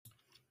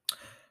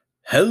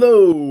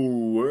Hello,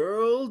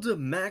 world.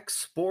 Max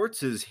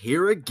Sports is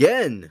here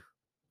again.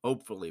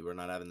 Hopefully, we're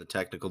not having the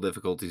technical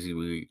difficulties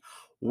we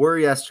were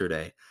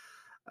yesterday.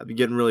 I've been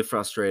getting really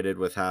frustrated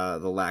with how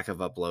the lack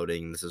of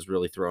uploading. This has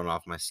really thrown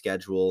off my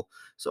schedule.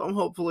 So I'm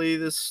hopefully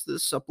this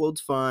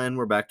upload's fine.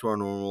 We're back to our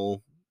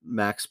normal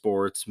Max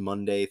Sports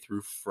Monday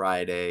through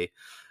Friday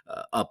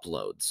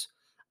uploads.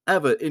 I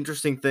have an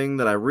interesting thing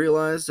that I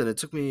realized, and it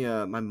took me.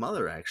 My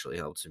mother actually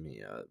helped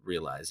me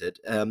realize it.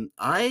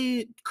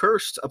 I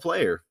cursed a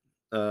player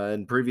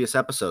in previous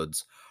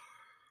episodes.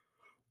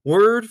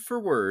 Word for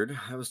word,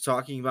 I was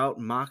talking about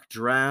mock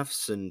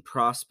drafts and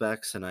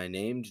prospects, and I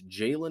named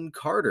Jalen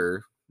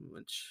Carter,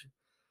 which,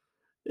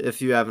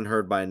 if you haven't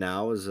heard by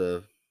now, is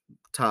a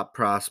top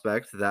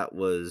prospect that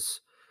was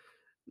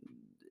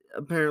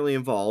apparently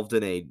involved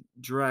in a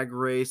drag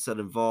race that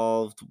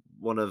involved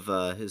one of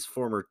his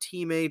former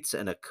teammates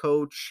and a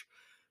coach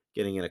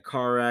getting in a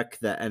car wreck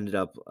that ended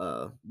up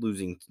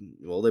losing.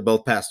 Well, they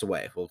both passed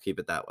away. We'll keep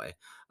it that way.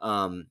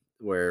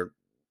 Where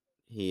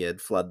he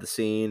had fled the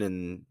scene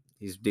and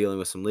he's dealing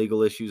with some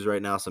legal issues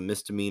right now, some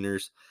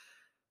misdemeanors.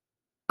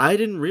 I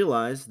didn't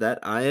realize that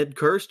I had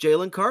cursed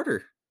Jalen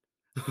Carter.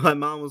 My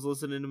mom was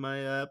listening to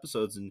my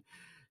episodes and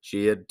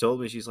she had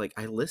told me, she's like,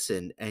 I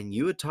listened and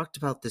you had talked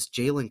about this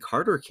Jalen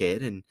Carter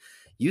kid and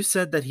you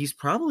said that he's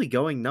probably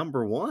going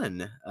number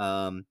one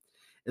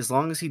as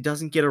long as he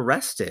doesn't get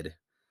arrested.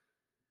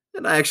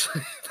 And I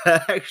actually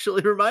that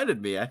actually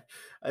reminded me.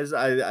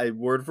 I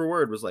word for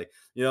word was like,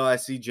 I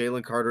see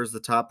Jalen Carter as the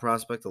top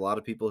prospect. A lot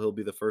of people, he'll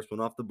be the first one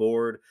off the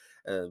board,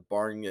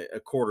 barring a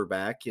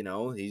quarterback.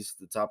 He's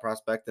the top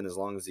prospect, and as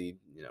long as he,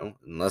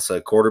 unless a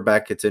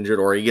quarterback gets injured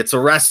or he gets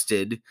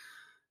arrested,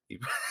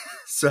 he,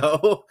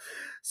 so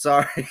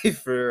sorry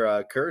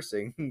for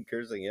cursing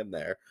him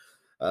there.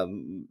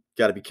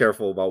 Got to be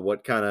careful about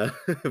what kind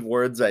of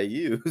words I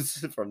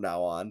use from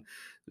now on.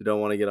 We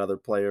don't want to get other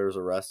players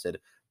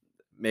arrested.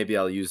 Maybe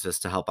I'll use this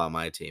to help out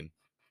my team.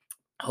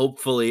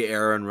 Hopefully,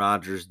 Aaron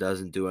Rodgers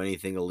doesn't do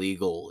anything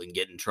illegal and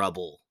get in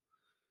trouble.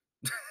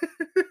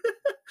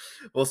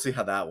 We'll see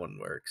how that one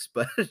works.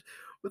 But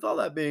with all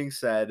that being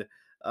said,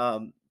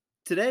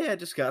 today I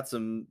just got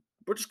some.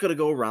 We're just gonna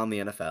go around the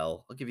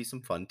NFL. I'll give you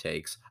some fun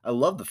takes. I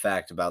love the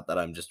fact about that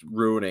I'm just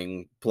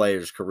ruining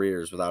players'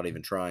 careers without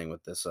even trying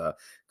with this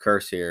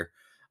curse here.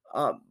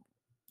 Um,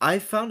 I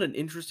found an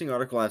interesting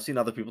article. I've seen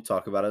other people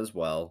talk about it as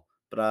well,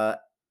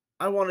 but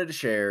I wanted to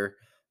share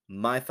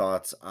my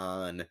thoughts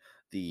on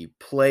the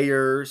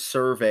player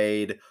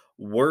surveyed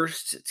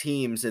worst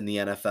teams in the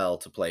NFL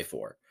to play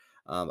for.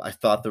 I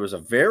thought there was a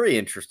very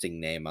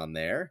interesting name on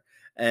there,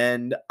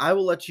 and I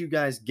will let you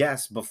guys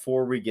guess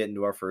before we get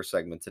into our first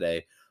segment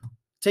today.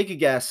 Take a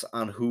guess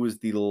on who is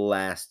the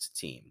last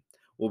team.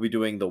 We'll be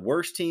doing the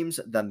worst teams,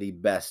 then the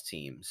best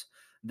teams.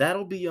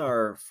 That'll be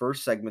our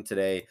first segment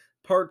today.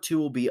 Part two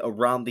will be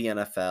around the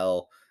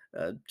NFL,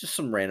 just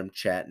some random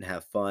chat and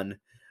have fun.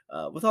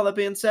 With all that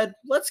being said,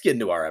 let's get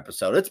into our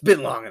episode. It's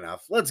been long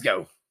enough. Let's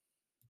go.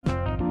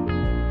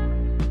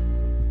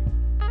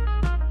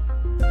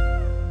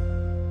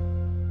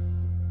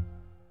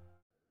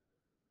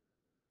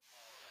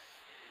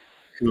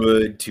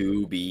 Good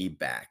to be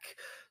back.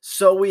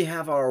 So we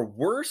have our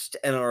worst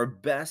and our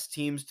best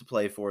teams to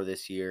play for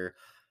this year.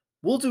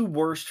 We'll do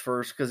worst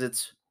first because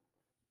it's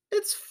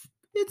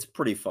it's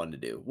pretty fun to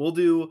do. We'll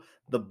do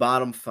the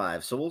bottom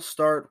 5. So we'll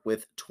start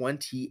with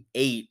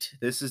 28.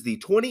 This is the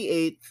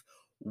 28th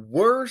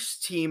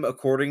worst team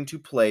according to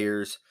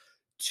players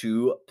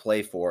to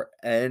play for.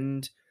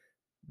 And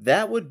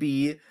that would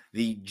be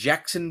the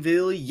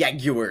Jacksonville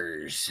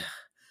Jaguars.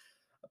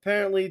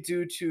 Apparently,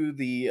 due to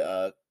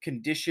the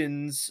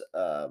conditions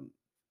of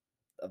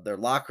their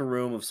locker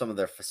room, of some of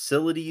their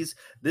facilities,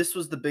 this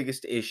was the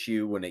biggest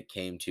issue when it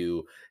came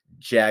to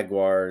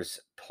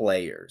Jaguars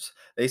players.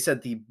 They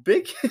said the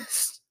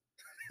biggest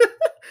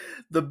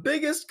the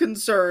biggest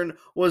concern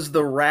was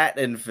the rat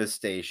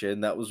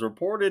infestation that was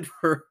reported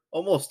for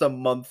almost a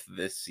month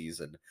this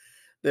season.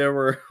 There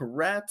were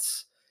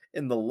rats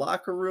in the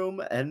locker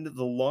room and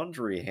the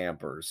laundry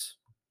hampers.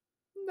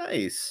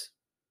 Nice.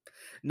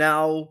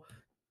 Now,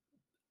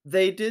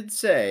 they did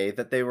say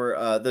that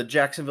the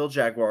Jacksonville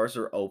Jaguars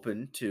are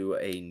open to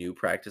a new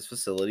practice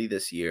facility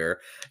this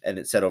year, and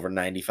it said over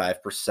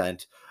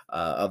 95%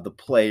 of the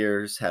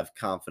players have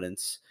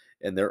confidence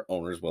in their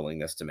owner's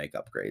willingness to make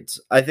upgrades.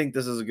 I think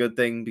this is a good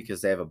thing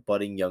because they have a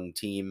budding young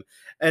team,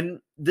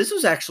 and this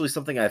was actually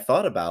something I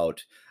thought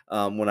about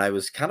when I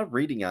was kind of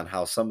reading on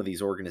how some of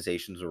these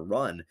organizations are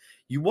run.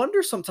 You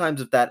wonder sometimes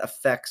if that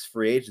affects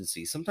free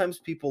agency. Sometimes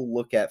people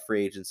look at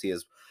free agency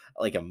as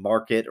like a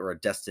market or a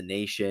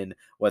destination,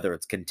 whether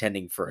it's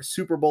contending for a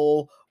Super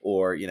Bowl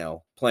or,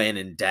 playing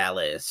in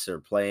Dallas or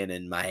playing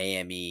in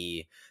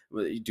Miami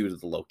due to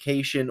the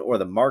location or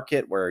the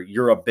market where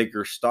you're a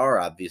bigger star.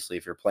 Obviously,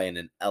 if you're playing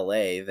in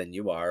LA than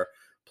you are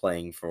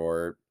playing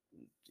for,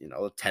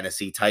 the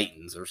Tennessee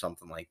Titans or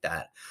something like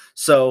that.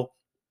 So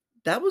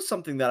that was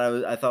something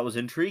that I thought was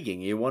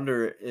intriguing. You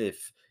wonder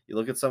if you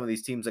look at some of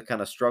these teams that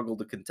kind of struggle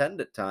to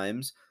contend at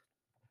times,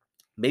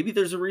 maybe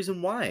there's a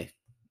reason why.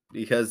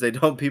 because they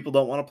don't people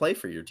don't want to play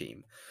for your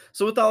team.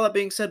 So with all that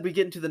being said, we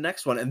get into the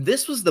next one, and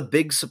this was the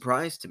big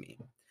surprise to me.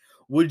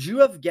 Would you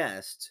have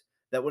guessed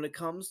that when it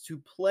comes to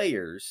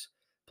players,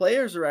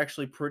 players are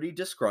actually pretty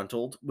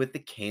disgruntled with the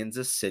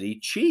Kansas City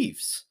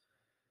Chiefs?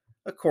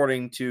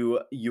 According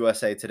to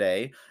USA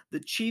Today, the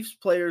Chiefs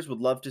players would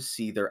love to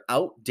see their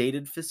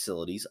outdated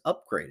facilities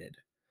upgraded.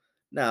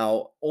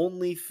 Now,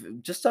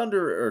 just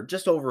under or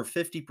just over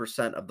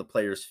 50% of the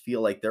players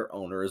feel like their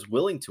owner is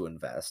willing to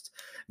invest,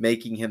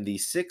 making him the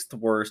sixth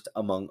worst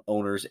among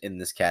owners in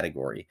this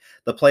category.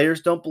 The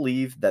players don't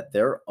believe that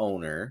their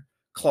owner,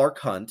 Clark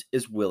Hunt,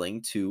 is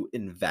willing to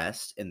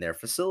invest in their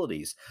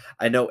facilities.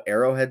 I know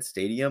Arrowhead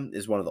Stadium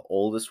is one of the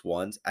oldest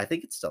ones. I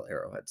think it's still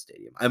Arrowhead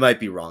Stadium. I might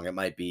be wrong. It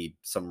might be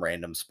some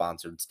random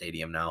sponsored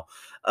stadium now,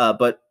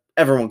 but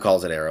everyone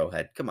calls it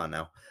Arrowhead. Come on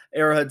now.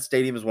 Arrowhead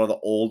Stadium is one of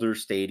the older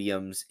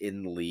stadiums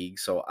in the league,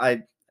 so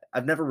I've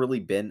never really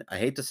been. I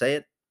hate to say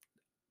it,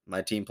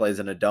 my team plays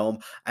in a dome.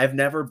 I've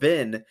never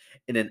been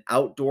in an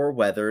outdoor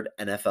weathered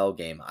NFL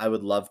game. I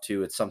would love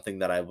to. It's something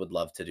that I would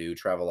love to do,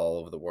 travel all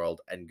over the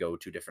world and go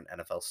to different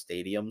NFL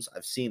stadiums.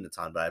 I've seen the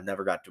ton, but I've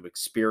never got to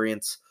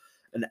experience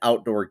an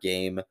outdoor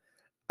game.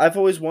 I've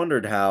always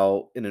wondered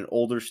how in an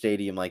older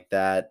stadium like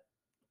that,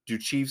 do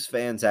Chiefs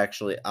fans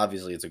actually,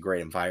 obviously it's a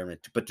great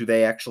environment, but do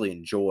they actually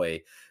enjoy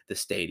the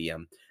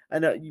stadium? I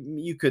know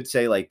you could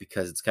say like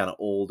because it's kind of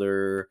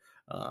older,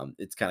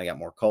 it's kind of got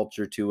more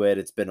culture to it.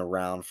 It's been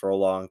around for a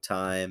long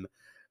time.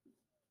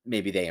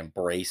 Maybe they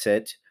embrace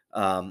it.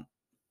 But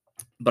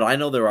I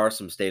know there are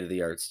some state of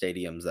the art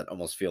stadiums that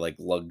almost feel like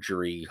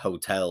luxury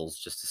hotels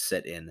just to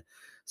sit in.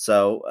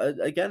 So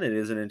again, it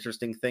is an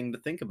interesting thing to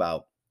think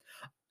about.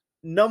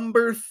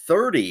 Number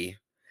 30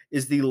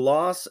 is the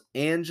Los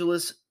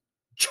Angeles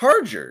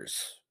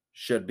Chargers.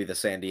 Should be the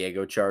San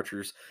Diego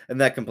Chargers.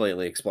 And that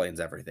completely explains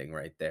everything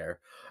right there.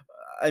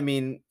 I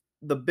mean,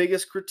 the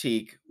biggest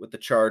critique with the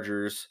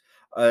Chargers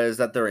is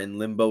that they're in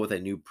limbo with a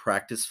new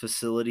practice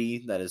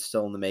facility that is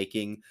still in the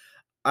making.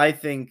 I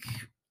think,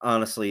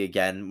 honestly,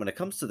 again, when it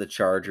comes to the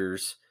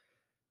Chargers,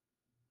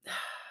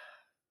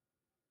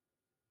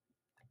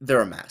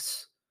 they're a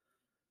mess.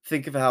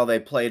 Think of how they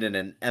played in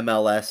an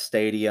MLS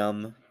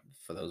stadium,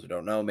 for those who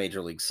don't know,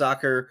 Major League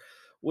Soccer,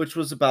 which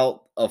was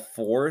about a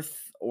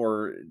fourth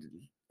or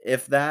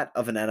if that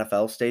of an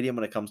NFL stadium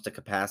when it comes to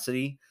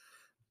capacity.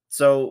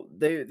 So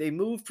they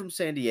moved from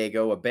San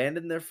Diego,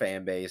 abandoned their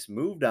fan base,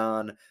 moved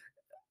on,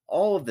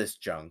 all of this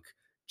junk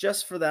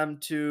just for them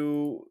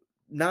to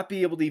not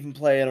be able to even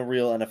play in a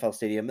real NFL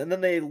stadium. And then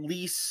they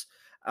lease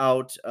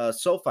out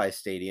SoFi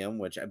Stadium,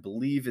 which I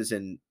believe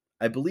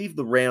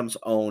the Rams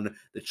own,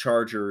 the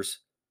Chargers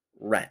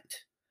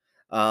rent.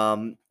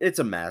 It's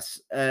a mess,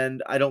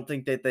 and I don't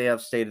think that they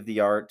have state of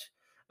the art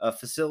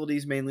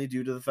facilities, mainly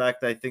due to the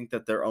fact that I think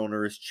that their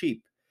owner is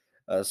cheap.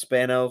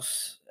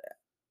 Spanos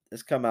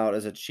has come out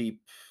as a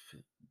cheap,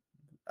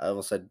 I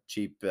almost said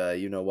cheap,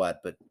 you know what,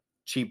 but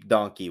cheap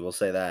donkey. We'll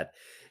say that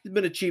he's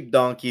been a cheap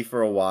donkey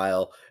for a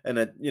while,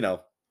 and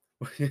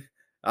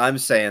I'm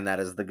saying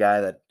that as the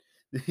guy that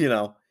you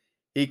know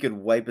he could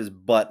wipe his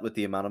butt with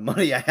the amount of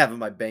money I have in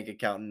my bank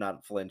account and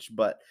not flinch.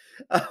 But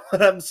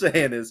what I'm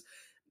saying is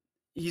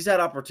he's had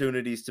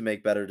opportunities to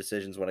make better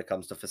decisions when it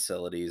comes to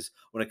facilities,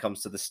 when it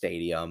comes to the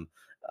stadium,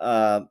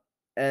 uh,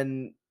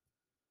 and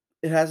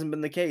it hasn't been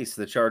the case.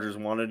 The Chargers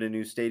wanted a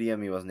new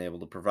stadium. He wasn't able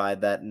to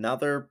provide that. Now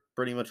they're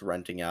pretty much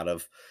renting out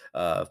of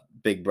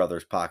Big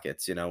Brother's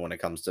pockets, when it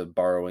comes to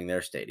borrowing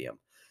their stadium.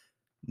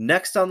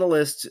 Next on the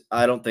list,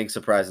 I don't think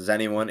surprises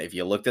anyone. If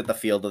you looked at the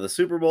field of the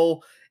Super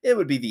Bowl, it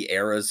would be the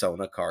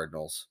Arizona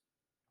Cardinals.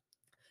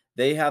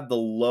 They have the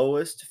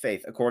lowest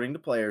faith, according to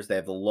players, they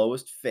have the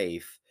lowest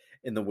faith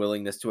in the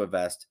willingness to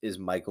invest is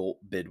Michael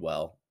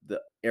Bidwell, the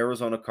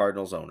Arizona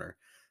Cardinals owner.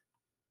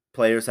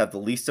 Players have the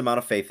least amount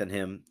of faith in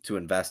him to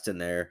invest in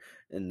their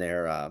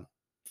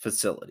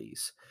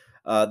facilities.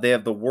 They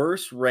have the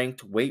worst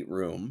ranked weight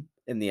room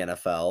in the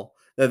NFL.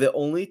 They're the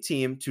only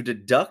team to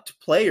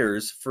deduct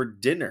players for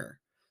dinner.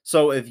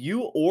 So if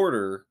you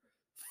order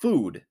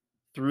food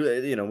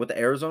through with the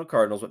Arizona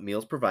Cardinals with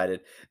meals provided,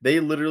 they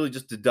literally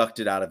just deduct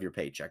it out of your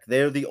paycheck.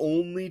 They're the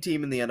only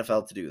team in the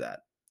NFL to do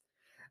that.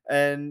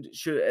 And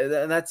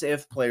that's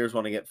if players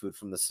want to get food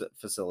from the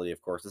facility,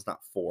 of course. It's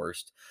not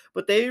forced,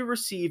 but they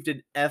received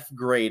an F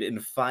grade in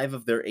 5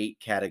 of their 8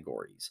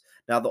 categories.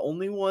 Now the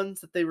only ones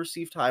that they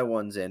received high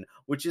ones in,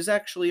 which is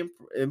actually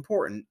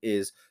important,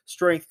 is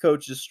strength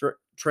coaches,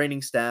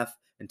 training staff,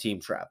 and team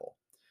travel.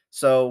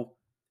 So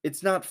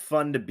it's not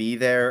fun to be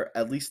there.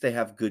 At least they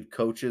have good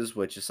coaches,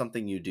 which is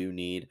something you do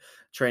need.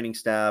 Training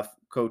staff,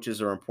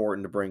 coaches are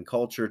important to bring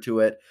culture to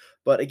it.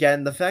 But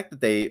again, the fact that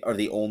they are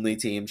the only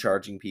team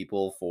charging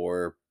people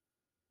for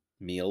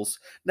meals.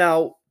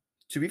 Now,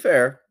 to be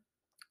fair,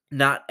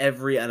 not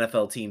every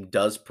NFL team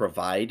does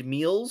provide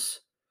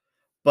meals,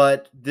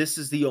 but this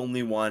is the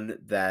only one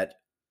that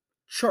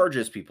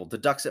charges people,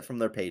 deducts it from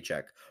their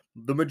paycheck.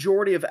 The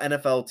majority of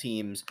NFL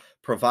teams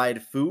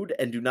provide food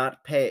and do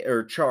not pay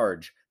or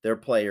charge their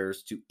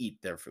players to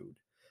eat their food.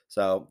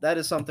 So that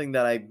is something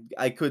that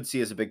I could see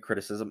as a big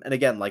criticism. And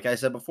again, like I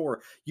said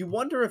before, you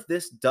wonder if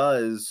this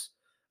does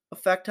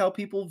affect how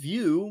people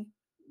view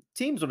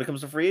teams when it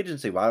comes to free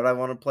agency. Why would I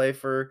want to play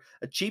for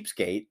a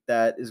cheapskate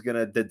that is going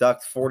to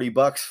deduct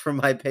 $40 from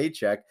my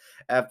paycheck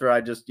after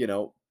I just,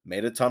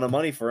 made a ton of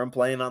money for him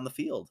playing on the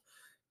field?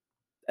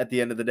 At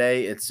the end of the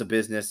day, it's a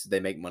business. They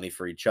make money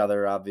for each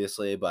other,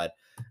 obviously, but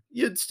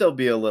you'd still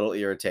be a little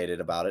irritated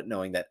about it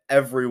knowing that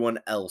everyone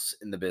else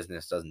in the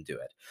business doesn't do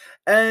it.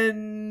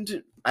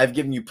 And I've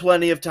given you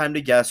plenty of time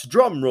to guess.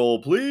 Drum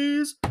roll,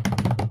 please.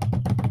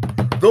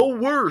 The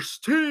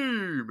worst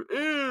team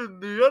in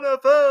the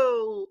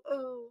NFL.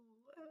 Oh.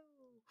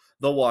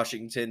 The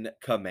Washington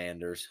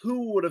Commanders.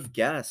 Who would have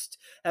guessed?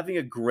 Having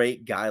a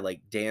great guy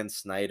like Dan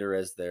Snyder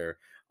as their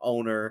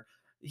owner,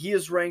 he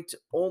is ranked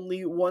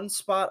only one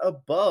spot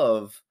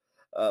above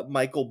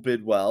Michael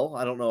Bidwell.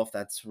 I don't know if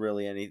that's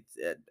really any.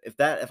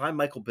 If I'm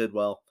Michael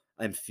Bidwell,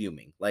 I'm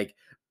fuming. Like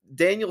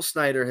Daniel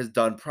Snyder has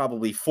done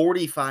probably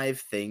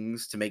 45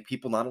 things to make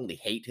people not only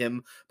hate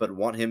him but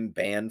want him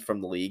banned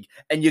from the league,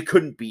 and you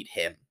couldn't beat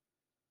him.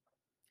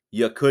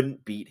 You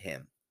couldn't beat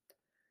him.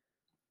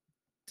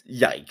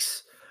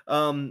 Yikes.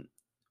 Um,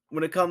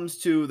 when it comes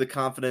to the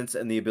confidence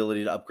and the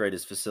ability to upgrade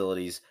his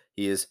facilities,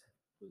 he is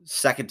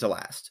second to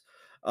last.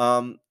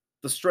 Um,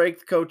 the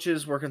strength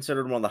coaches were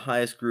considered one of the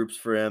highest groups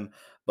for him,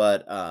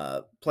 but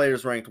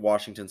players ranked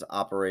Washington's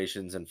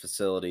operations and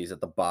facilities at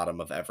the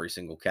bottom of every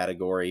single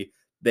category.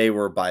 They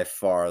were by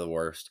far the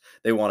worst.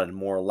 They wanted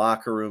more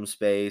locker room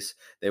space.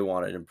 They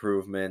wanted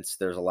improvements.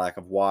 There's a lack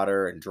of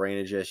water and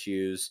drainage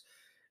issues.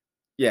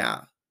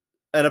 Yeah,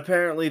 and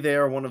apparently, they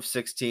are one of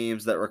 6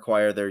 teams that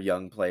require their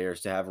young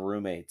players to have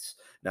roommates.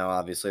 Now,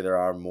 obviously, there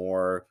are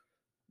more,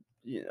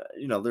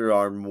 there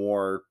are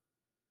more,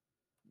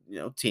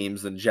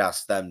 teams than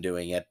just them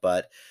doing it.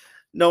 But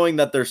knowing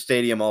that their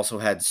stadium also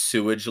had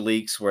sewage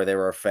leaks where there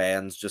were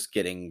fans just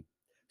getting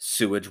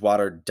sewage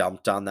water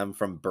dumped on them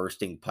from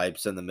bursting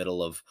pipes in the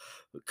middle of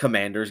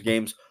Commanders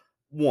games,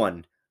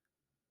 one,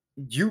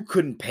 you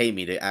couldn't pay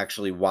me to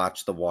actually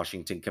watch the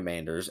Washington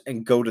Commanders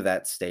and go to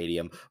that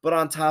stadium. But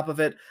on top of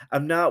it,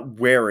 I'm not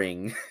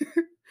wearing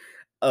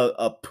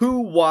a poo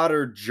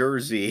water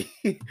jersey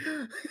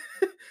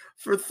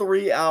for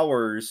 3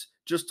 hours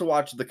just to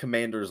watch the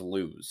Commanders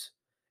lose.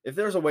 If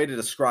there's a way to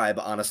describe,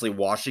 honestly,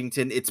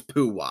 Washington, it's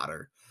poo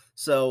water.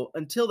 So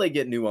until they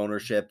get new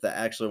ownership that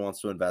actually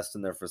wants to invest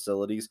in their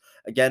facilities,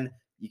 again,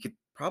 you could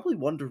probably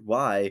wonder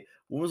why.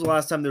 When was the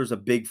last time there was a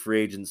big free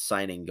agent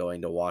signing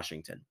going to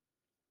Washington?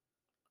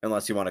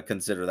 Unless you want to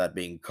consider that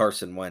being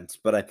Carson Wentz,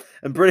 but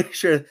I'm pretty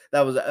sure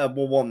that was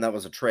one that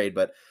was a trade.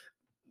 But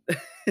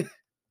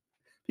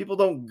people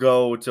don't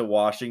go to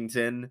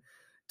Washington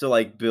to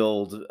like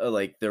build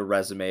like their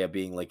resume of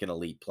being like an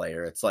elite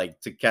player. It's like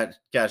to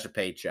cash a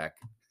paycheck.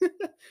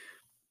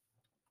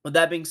 With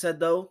that being said,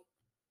 though,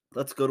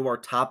 let's go to our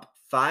top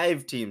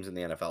 5 teams in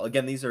the NFL.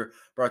 Again, these are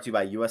brought to you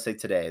by USA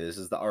Today. This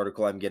is the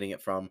article I'm getting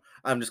it from.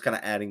 I'm just kind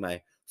of adding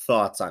my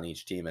thoughts on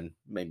each team and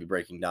maybe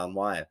breaking down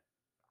why.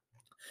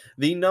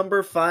 The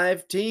number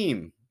 5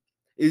 team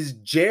is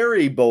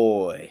Jerry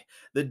Boy,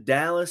 the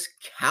Dallas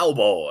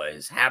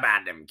Cowboys. How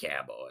about them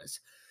Cowboys?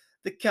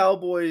 The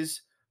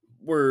Cowboys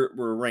were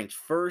ranked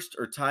first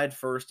or tied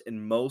first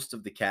in most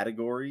of the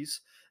categories.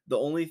 The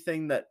only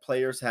thing that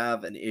players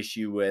have an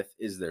issue with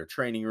is their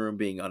training room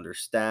being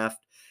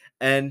understaffed,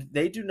 and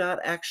they do not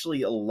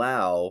actually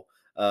allow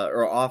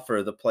or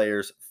offer the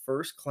players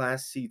first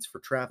class seats for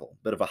travel.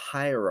 Bit of a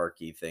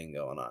hierarchy thing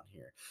going on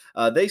here.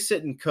 They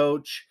sit and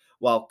coach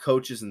while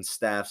coaches and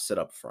staff sit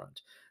up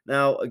front.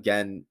 Now,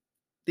 again,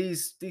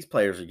 these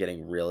players are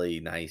getting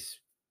really nice,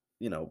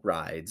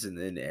 rides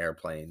in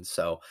airplanes.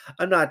 So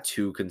I'm not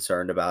too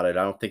concerned about it.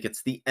 I don't think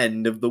it's the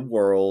end of the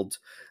world.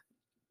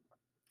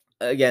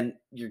 Again,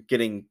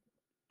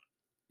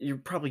 you're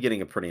probably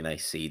getting a pretty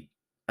nice seat.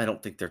 I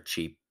don't think they're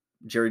cheap.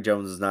 Jerry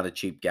Jones is not a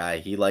cheap guy.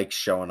 He likes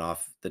showing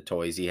off the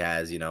toys he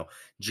has,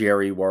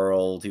 Jerry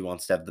World. He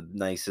wants to have the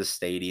nicest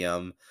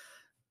stadium.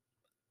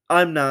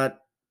 I'm not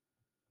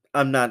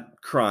I'm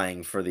not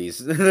crying for these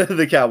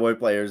the Cowboy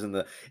players in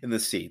the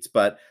seats,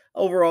 but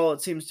overall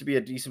it seems to be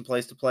a decent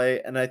place to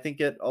play, and I think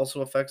it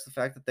also affects the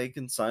fact that they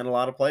can sign a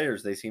lot of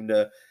players. They seem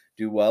to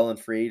do well in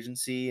free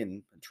agency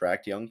and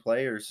attract young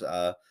players.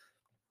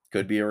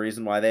 Could be a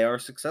reason why they are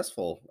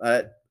successful.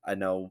 I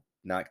know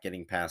not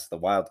getting past the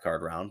wild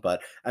card round,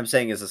 but I'm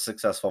saying as a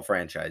successful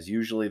franchise,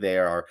 usually they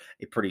are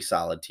a pretty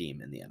solid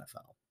team in the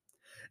NFL.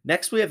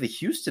 Next, we have the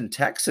Houston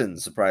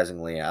Texans,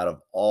 surprisingly, out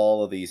of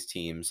all of these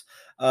teams.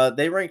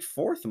 They ranked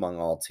fourth among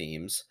all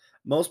teams.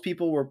 Most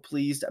people were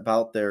pleased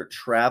about their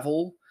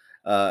travel.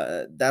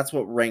 That's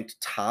what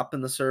ranked top in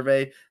the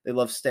survey. They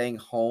love staying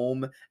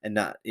home and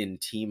not in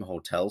team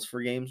hotels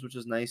for games, which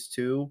is nice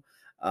too.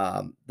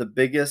 The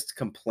biggest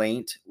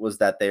complaint was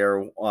that they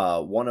are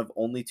one of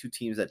only 2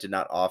 teams that did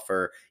not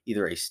offer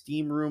either a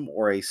steam room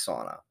or a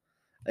sauna.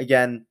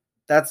 Again,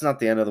 that's not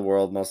the end of the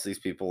world. Most of these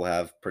people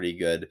have pretty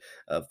good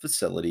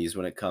facilities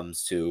when it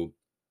comes to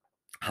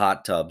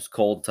hot tubs,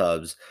 cold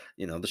tubs,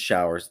 the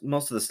showers.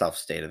 Most of the stuff's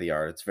state of the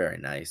art. It's very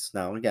nice.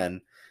 Now,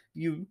 again,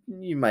 you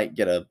might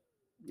get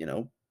you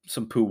know,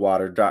 some poo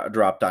water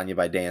dropped on you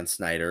by Dan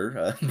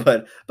Snyder,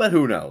 but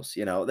who knows?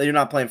 You're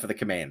not playing for the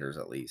Commanders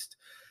at least.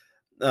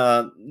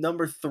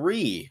 Number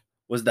three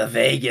was the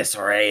Vegas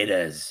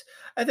Raiders.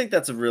 I think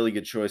that's a really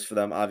good choice for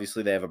them.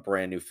 Obviously, they have a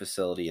brand new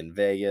facility in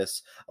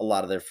Vegas. A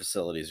lot of their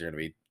facilities are going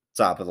to be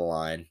top of the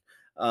line.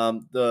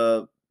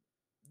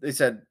 They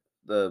said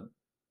the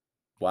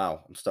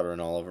Wow, I'm stuttering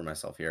all over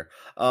myself here.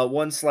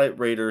 One slight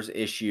Raiders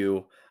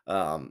issue.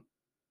 Um,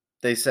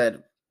 they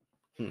said,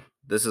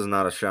 this is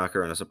not a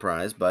shocker and a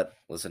surprise, but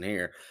listen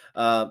here.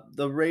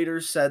 The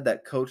Raiders said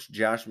that coach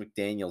Josh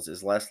McDaniels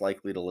is less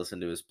likely to listen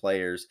to his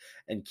players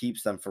and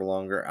keeps them for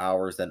longer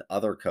hours than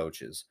other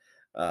coaches.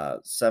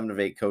 Seven of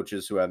eight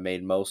coaches who have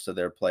made most of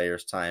their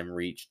players' time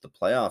reached the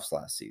playoffs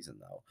last season,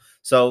 though.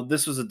 So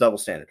this was a double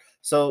standard.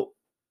 So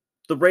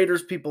the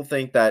Raiders people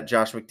think that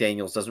Josh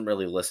McDaniels doesn't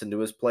really listen to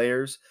his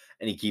players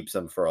and he keeps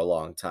them for a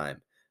long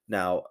time.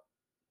 Now,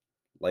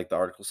 like the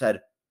article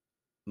said,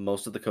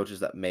 most of the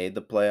coaches that made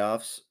the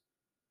playoffs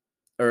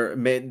or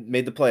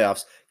made the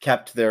playoffs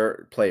kept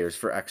their players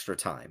for extra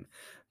time.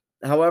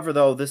 However,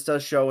 though, this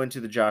does show into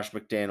the Josh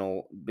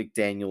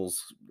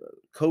McDaniels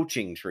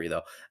coaching tree,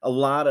 though. A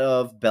lot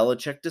of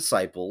Belichick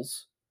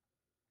disciples,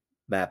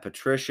 Matt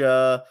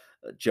Patricia,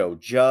 Joe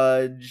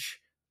Judge,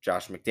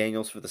 Josh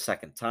McDaniels for the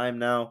second time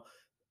now.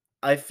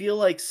 I feel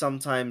like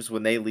sometimes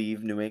when they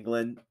leave New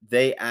England,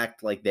 they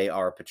act like they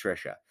are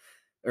Patricia,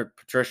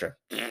 Belichick.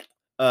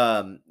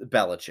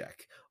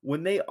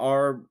 When they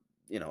are,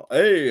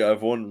 hey,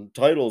 I've won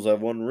titles,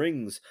 I've won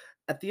rings.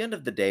 At the end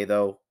of the day,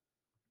 though,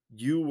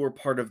 you were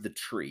part of the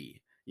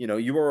tree.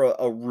 You were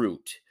a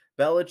root.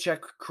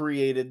 Belichick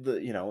created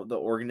the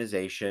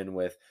organization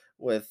with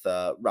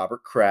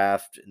Robert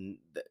Kraft, and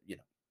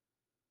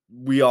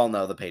we all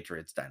know the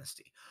Patriots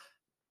dynasty.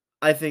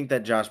 I think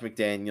that Josh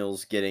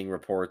McDaniels getting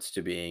reports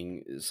to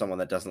being someone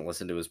that doesn't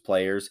listen to his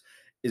players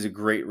is a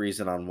great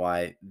reason on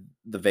why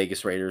the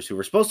Vegas Raiders, who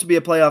were supposed to be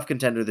a playoff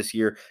contender this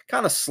year,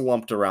 kind of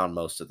slumped around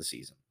most of the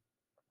season.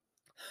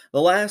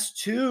 The last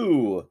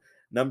two,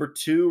 number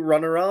two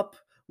runner up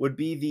would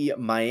be the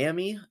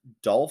Miami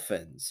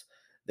Dolphins.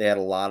 They had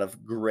a lot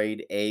of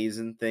grade A's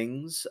and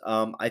things.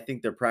 I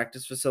think their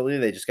practice facility,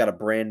 they just got a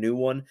brand new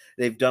one.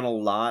 They've done a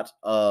lot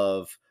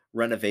of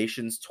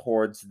renovations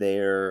towards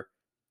their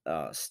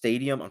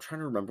stadium. I'm trying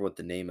to remember what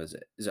the name is.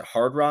 Is it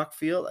Hard Rock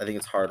Field? I think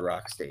it's Hard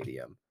Rock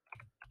Stadium.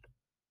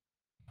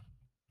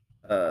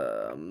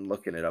 I'm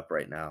looking it up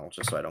right now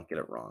just so I don't get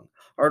it wrong.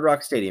 Hard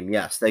Rock Stadium.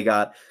 Yes, they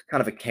got kind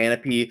of a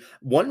canopy.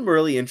 One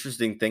really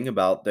interesting thing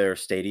about their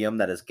stadium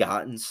that has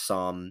gotten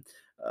some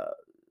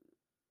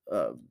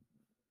uh,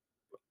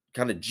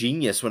 kind of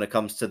genius when it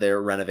comes to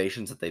their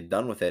renovations that they've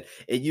done with it.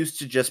 It used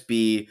to just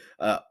be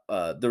there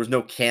was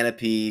no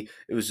canopy.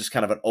 It was just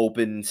kind of an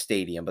open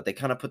stadium, but they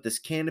kind of put this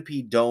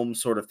canopy dome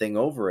sort of thing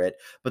over it.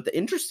 But the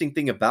interesting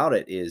thing about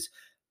it is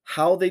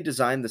how they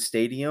designed the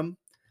stadium.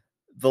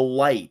 The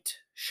light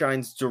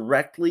shines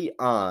directly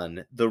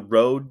on the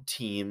road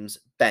team's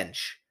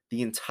bench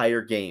the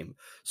entire game.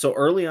 So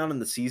early on in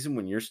the season,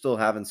 when you're still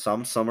having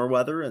some summer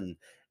weather and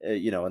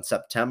in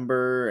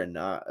September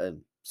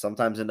and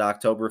sometimes into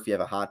October, if you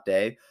have a hot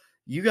day,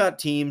 you got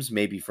teams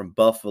maybe from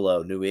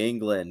Buffalo, New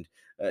England.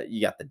 You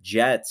got the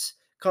Jets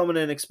coming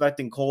in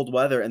expecting cold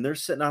weather, and they're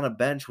sitting on a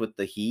bench with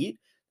the heat.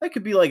 That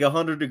could be like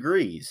 100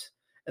 degrees,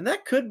 and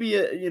that could be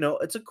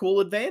it's a cool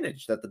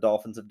advantage that the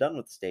Dolphins have done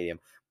with the stadium.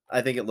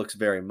 I think it looks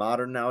very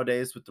modern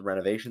nowadays with the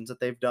renovations that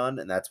they've done,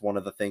 and that's one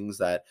of the things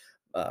that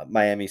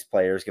Miami's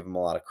players give them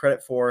a lot of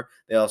credit for.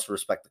 They also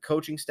respect the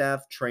coaching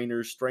staff,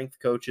 trainers, strength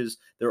coaches.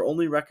 Their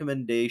only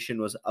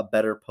recommendation was a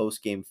better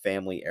post-game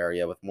family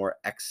area with more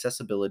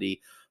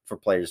accessibility for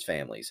players'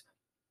 families.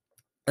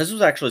 This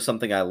was actually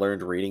something I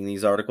learned reading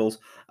these articles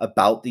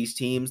about these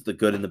teams, the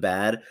good and the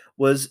bad,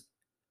 was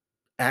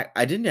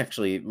I didn't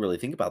actually really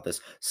think about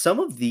this. Some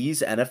of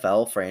these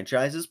NFL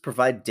franchises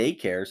provide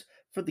daycares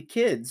for the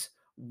kids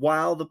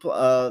while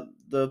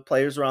the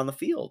players are on the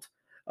field,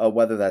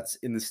 whether that's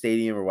in the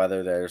stadium or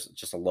whether there's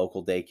just a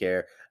local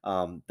daycare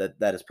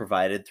that is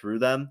provided through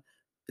them.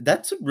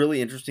 That's a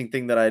really interesting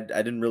thing that I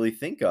didn't really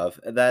think of.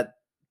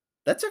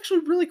 That's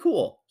actually really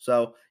cool.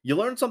 So you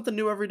learn something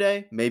new every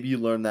day. Maybe you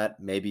learn that.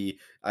 Maybe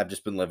I've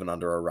just been living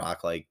under a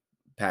rock like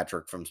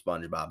Patrick from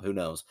SpongeBob. Who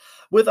knows?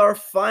 With our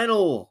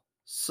final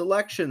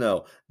selection,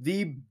 though,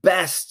 the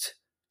best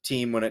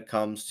team when it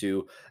comes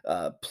to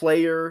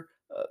player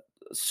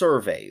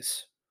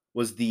surveys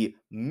was the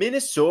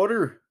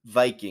Minnesota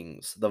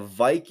Vikings. The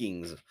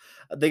Vikings,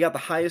 they got the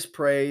highest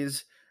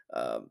praise,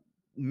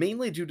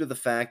 mainly due to the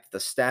fact that the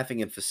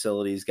staffing and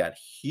facilities got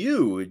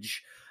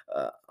huge.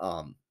 Uh,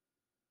 um,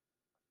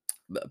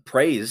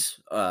 Praise.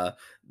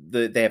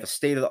 They have a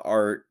state of the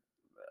art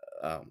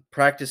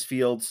practice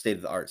field, state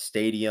of the art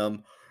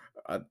stadium.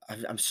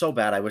 I'm so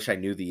bad. I wish I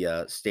knew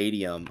the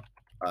stadium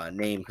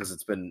name because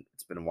it's been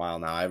a while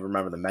now. I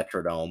remember the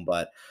Metrodome,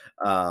 but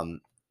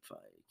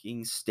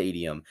Vikings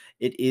Stadium.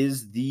 It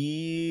is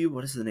the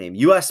what is the name?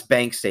 US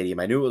Bank Stadium.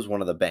 I knew it was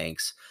one of the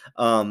banks.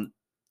 Um,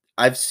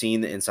 I've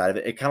seen the inside of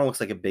it. It kind of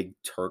looks like a big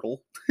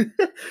turtle,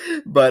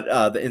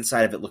 but the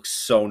inside of it looks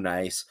so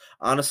nice.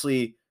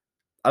 Honestly,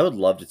 I would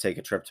love to take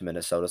a trip to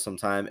Minnesota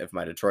sometime if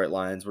my Detroit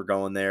Lions were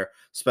going there,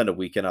 spend a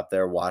weekend up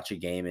there, watch a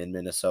game in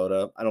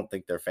Minnesota. I don't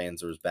think their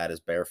fans are as bad as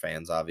Bear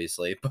fans,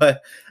 obviously,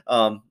 but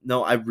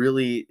no, it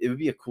would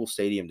be a cool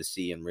stadium to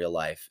see in real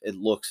life. It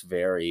looks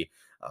very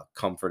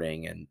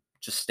comforting and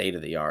just state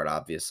of the art,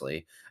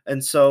 obviously.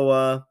 And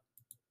so,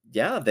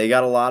 yeah, they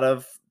got a lot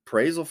of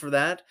praisal for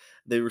that.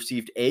 They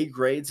received A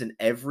grades in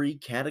every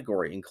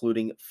category,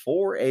 including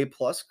 4 A+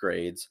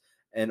 grades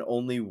and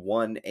only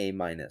 1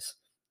 A-.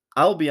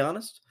 I'll be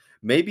honest,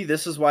 maybe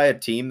this is why a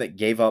team that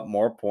gave up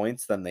more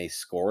points than they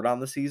scored on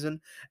the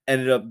season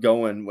ended up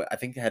going, I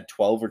think they had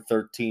 12 or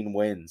 13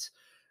 wins.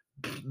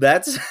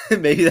 That's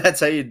maybe that's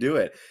how you do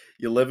it.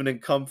 You're living in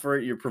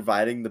comfort, you're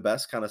providing the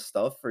best kind of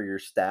stuff for your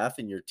staff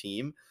and your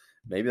team.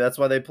 Maybe that's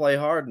why they play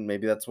hard, and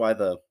maybe that's why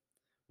the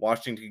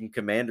Washington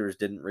Commanders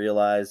didn't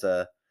realize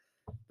that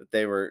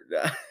they were,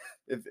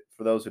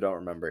 for those who don't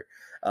remember,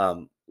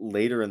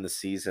 later in the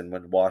season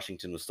when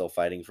Washington was still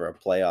fighting for a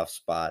playoff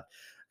spot,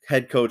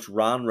 head coach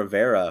Ron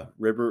Rivera,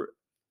 Riverboat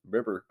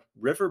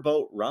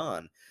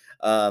Ron,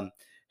 um,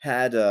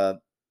 had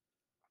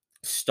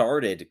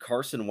started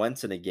Carson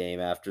Wentz in a game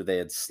after they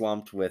had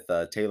slumped with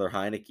Taylor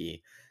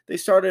Heineke. They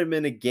started him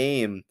in a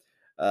game,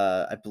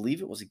 I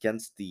believe it was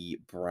against the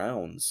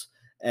Browns.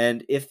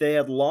 And if they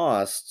had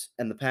lost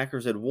and the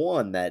Packers had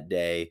won that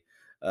day,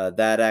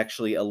 that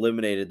actually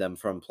eliminated them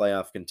from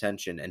playoff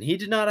contention. And he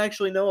did not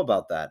actually know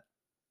about that.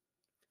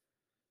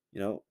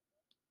 You know,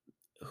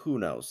 who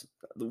knows?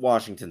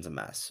 Washington's a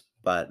mess.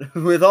 But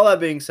with all that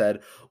being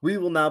said, we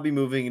will now be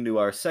moving into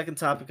our second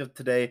topic of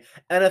today,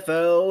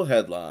 NFL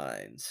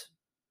headlines.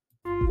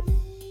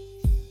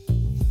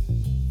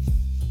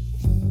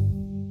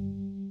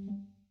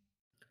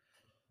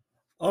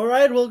 All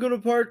right, welcome to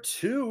part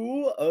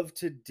two of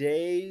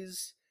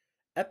today's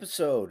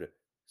episode.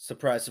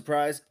 Surprise,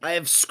 surprise, I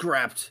have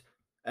scrapped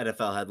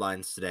NFL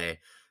headlines today.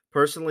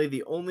 Personally,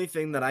 the only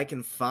thing that I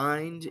can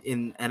find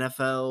in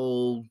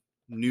NFL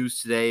news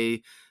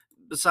today,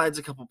 besides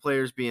a couple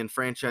players being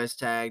franchise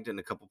tagged and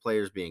a couple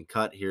players being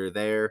cut here or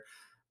there,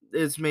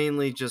 is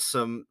mainly just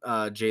some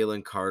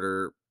Jalen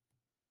Carter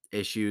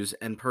issues.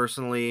 And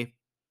personally,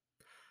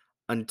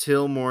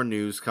 until more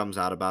news comes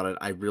out about it,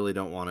 I really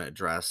don't want to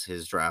address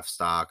his draft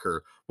stock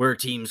or where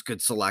teams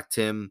could select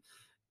him.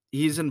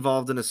 He's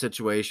involved in a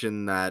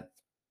situation that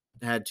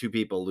had two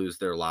people lose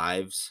their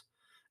lives.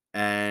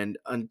 And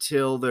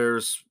until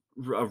there's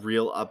a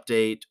real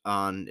update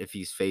on if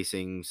he's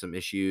facing some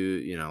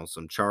issue,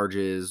 some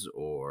charges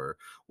or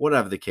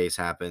whatever the case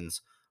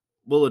happens,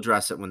 we'll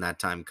address it when that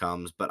time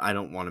comes. But I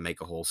don't want to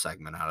make a whole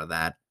segment out of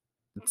that.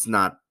 It's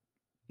not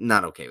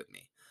okay with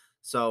me.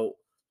 So,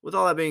 with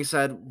all that being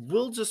said,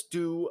 we'll just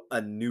do a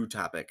new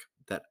topic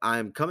that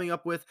I'm coming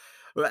up with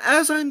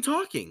as I'm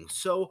talking.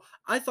 So,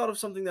 I thought of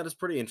something that is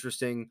pretty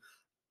interesting.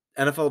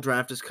 NFL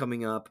draft is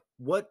coming up.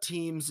 What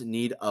teams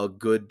need a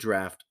good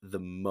draft the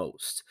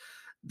most?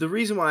 The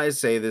reason why I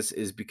say this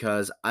is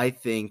because I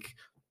think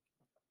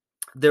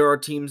there are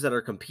teams that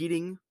are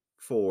competing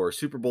for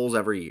Super Bowls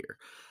every year.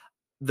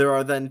 There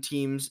are then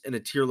teams in a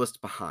tier list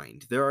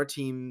behind. There are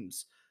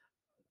teams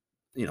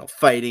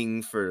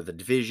fighting for the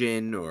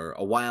division or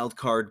a wild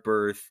card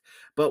berth,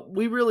 but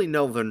we really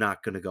know they're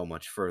not going to go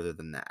much further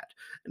than that.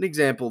 An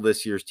example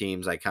this year's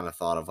teams I kind of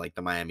thought of like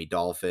the Miami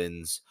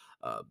Dolphins,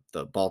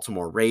 the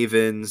Baltimore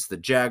Ravens, the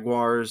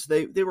Jaguars.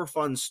 They were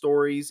fun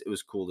stories. It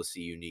was cool to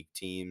see unique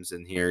teams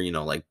in here,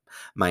 like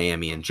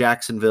Miami and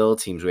Jacksonville,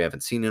 teams we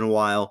haven't seen in a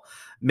while,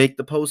 make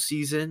the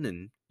postseason,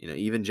 and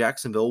even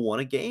Jacksonville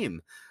won a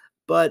game.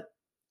 But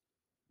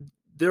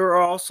there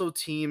are also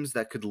teams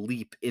that could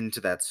leap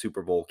into that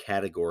Super Bowl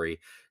category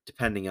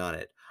depending on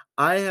it.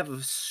 I have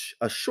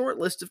a short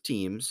list of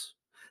teams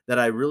that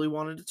I really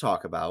wanted to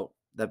talk about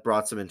that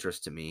brought some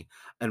interest to me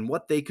and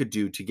what they could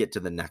do to get to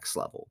the next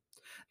level.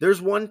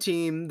 There's one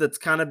team that's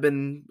kind of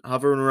been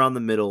hovering around the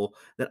middle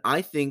that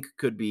I think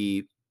could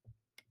have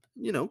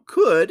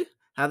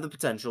the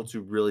potential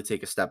to really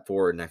take a step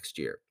forward next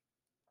year.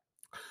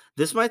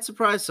 This might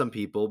surprise some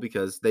people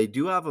because they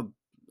do have a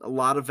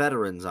lot of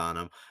veterans on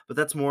them, but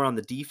that's more on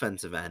the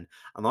defensive end.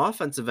 On the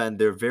offensive end,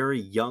 they're very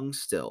young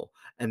still,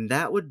 and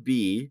that would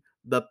be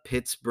the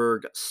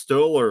Pittsburgh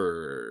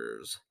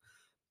Steelers.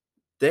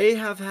 They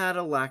have had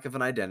a lack of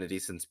an identity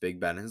since Big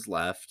Ben has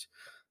left.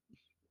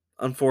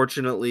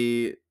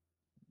 Unfortunately,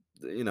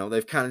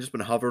 they've kind of just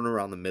been hovering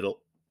around the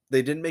middle.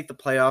 They didn't make the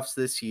playoffs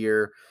this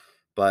year,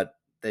 but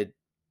they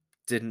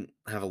didn't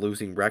have a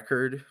losing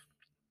record.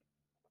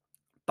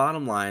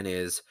 Bottom line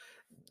is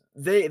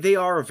they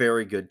are a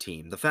very good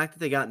team. The fact that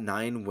they got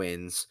 9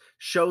 wins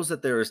shows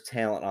that there is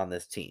talent on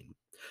this team.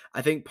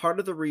 I think part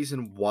of the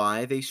reason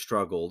why they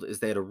struggled is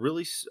they had a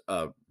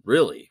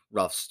really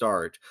rough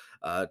start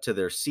to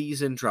their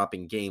season,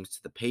 dropping games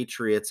to the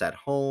Patriots at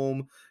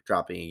home,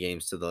 dropping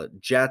games to the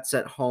Jets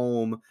at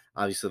home.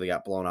 Obviously, they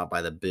got blown out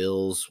by the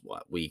Bills.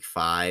 Week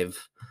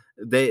 5?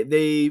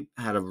 They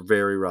had a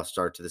very rough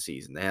start to the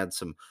season. They had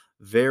some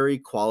very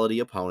quality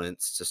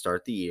opponents to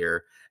start the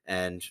year,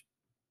 and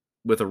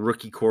with a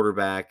rookie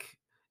quarterback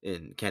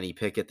in Kenny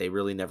Pickett, they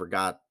really never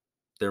got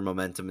their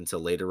momentum until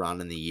later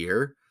on in the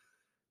year.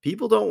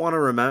 People don't want to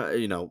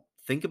remember,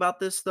 think about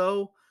this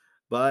though,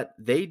 but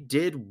they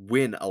did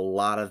win a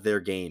lot of their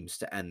games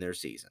to end their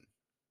season.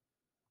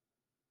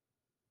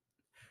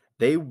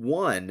 They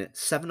won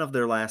 7 of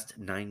their last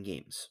 9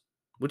 games,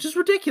 which is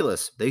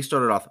ridiculous. They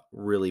started off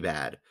really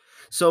bad.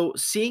 So,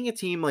 seeing a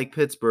team like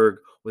Pittsburgh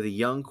with a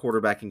young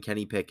quarterback in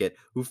Kenny Pickett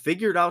who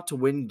figured out to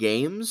win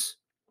games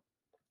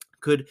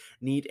could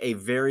need a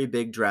very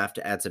big draft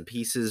to add some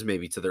pieces,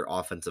 maybe to their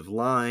offensive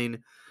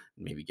line,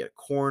 maybe get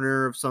a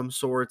corner of some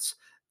sorts.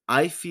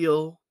 I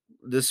feel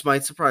this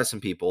might surprise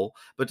some people,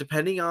 but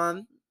depending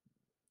on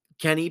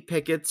Kenny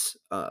Pickett's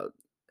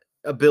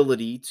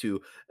ability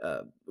to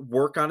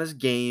work on his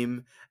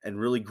game and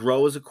really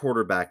grow as a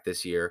quarterback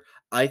this year,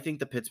 I think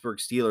the Pittsburgh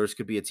Steelers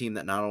could be a team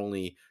that not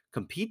only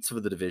competes for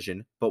the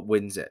division, but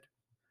wins it.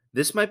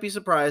 This might be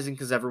surprising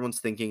because everyone's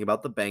thinking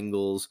about the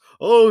Bengals.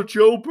 Oh,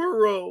 Joe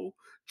Burrow.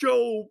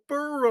 Joe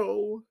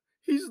Burrow.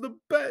 He's the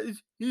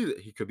best.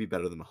 He could be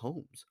better than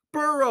Mahomes.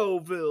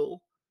 Burrowville.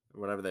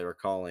 Or whatever they were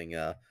calling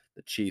the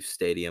Chiefs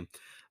Stadium.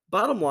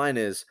 Bottom line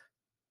is,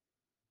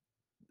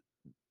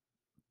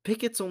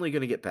 Pickett's only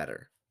going to get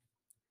better.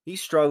 He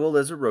struggled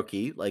as a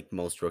rookie, like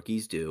most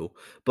rookies do,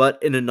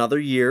 but in another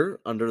year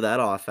under that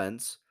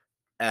offense,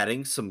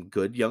 adding some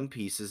good young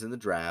pieces in the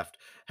draft,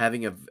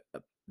 having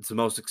it's the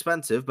most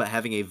expensive, but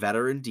having a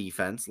veteran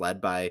defense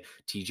led by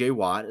TJ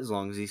Watt, as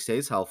long as he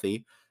stays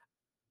healthy,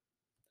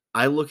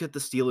 I look at the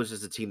Steelers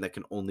as a team that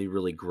can only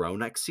really grow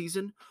next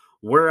season.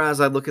 Whereas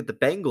I look at the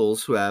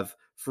Bengals, who have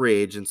free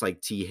agents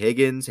like T.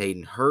 Higgins,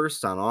 Hayden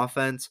Hurst on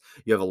offense.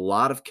 You have a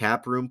lot of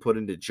cap room put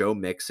into Joe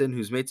Mixon,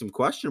 who's made some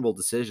questionable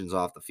decisions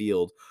off the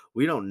field.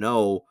 We don't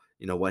know,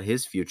 what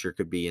his future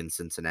could be in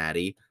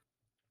Cincinnati.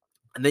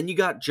 And then you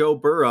got Joe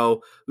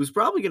Burrow, who's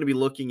probably going to be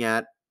looking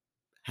at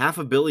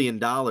 $500 million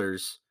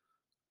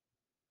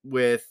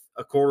with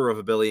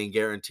 $250 million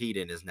guaranteed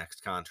in his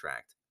next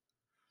contract.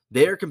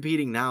 They're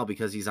competing now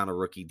because he's on a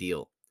rookie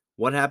deal.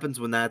 What happens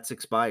when that's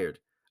expired?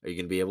 Are you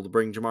going to be able to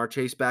bring Jamar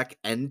Chase back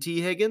and T.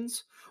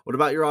 Higgins? What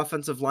about your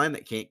offensive line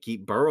that can't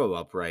keep Burrow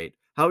upright?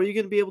 How are you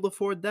going to be able to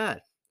afford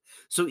that?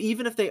 So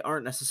even if they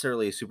aren't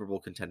necessarily a Super Bowl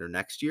contender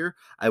next year,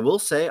 I will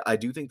say I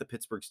do think the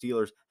Pittsburgh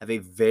Steelers have a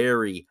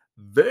very,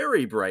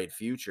 very bright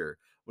future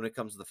when it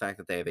comes to the fact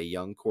that they have a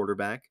young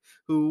quarterback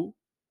who,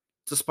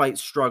 despite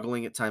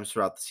struggling at times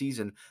throughout the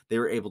season, they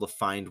were able to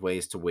find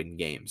ways to win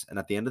games. And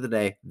at the end of the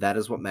day, that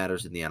is what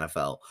matters in the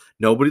NFL.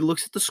 Nobody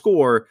looks at the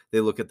score, they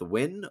look at the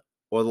win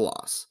or the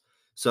loss.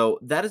 So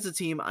that is a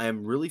team I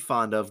am really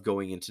fond of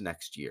going into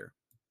next year.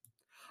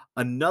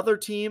 Another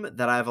team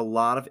that I have a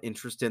lot of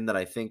interest in that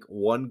I think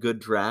one good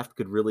draft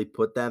could really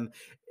put them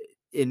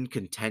in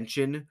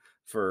contention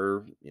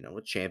for,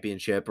 a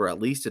championship or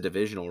at least a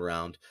divisional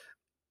round.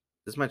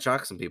 This might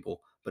shock some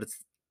people, but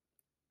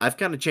I've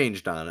kind of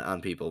changed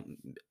on people.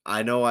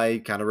 I know I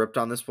kind of ripped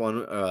on this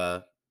one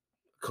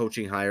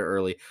coaching hire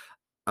early.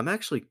 I'm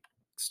actually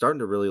starting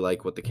to really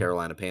like what the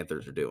Carolina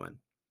Panthers are doing.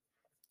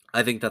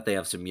 I think that they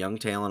have some young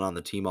talent on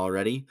the team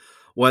already.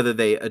 Whether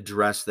they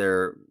address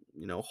their,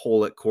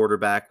 hole at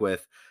quarterback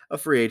with a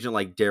free agent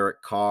like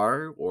Derek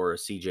Carr or a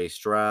CJ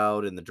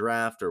Stroud in the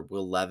draft or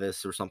Will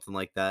Levis or something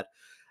like that.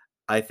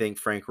 I think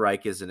Frank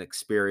Reich is an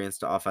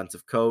experienced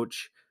offensive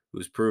coach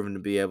who's proven to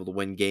be able to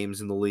win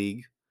games in the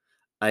league.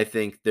 I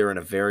think they're in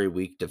a very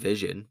weak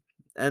division.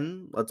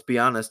 And let's be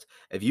honest,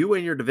 if you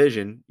win your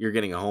division, you're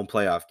getting a home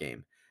playoff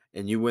game.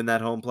 And you win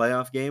that home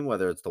playoff game,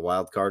 whether it's the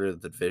wild card or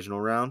the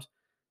divisional round,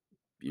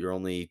 you're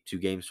only 2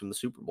 games from the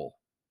Super Bowl.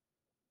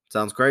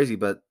 Sounds crazy,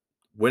 but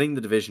winning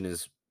the division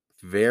is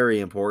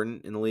very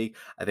important in the league.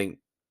 I think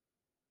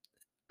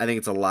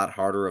it's a lot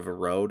harder of a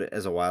road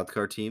as a wild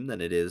card team than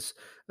it is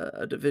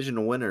a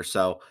divisional winner.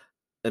 So,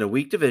 in a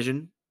weak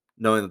division,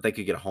 knowing that they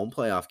could get a home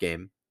playoff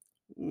game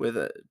with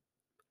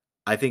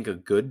I think a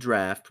good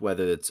draft,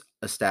 whether it's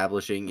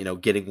establishing,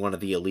 getting one of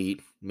the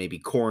elite, maybe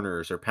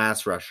corners or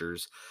pass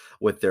rushers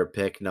with their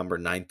pick number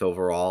 9th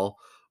overall,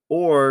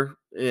 or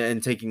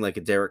and taking like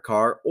a Derek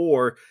Carr,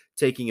 or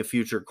taking a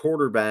future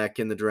quarterback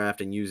in the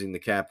draft and using the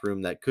cap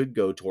room that could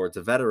go towards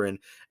a veteran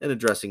and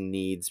addressing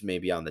needs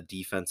maybe on the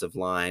defensive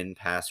line,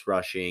 pass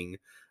rushing,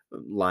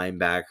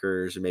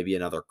 linebackers, or maybe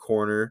another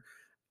corner.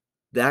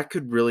 That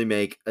could really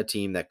make a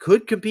team that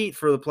could compete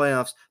for the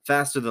playoffs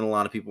faster than a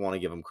lot of people want to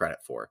give them credit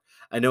for.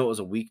 I know it was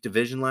a weak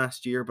division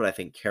last year, but I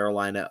think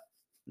Carolina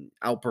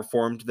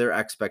outperformed their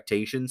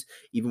expectations,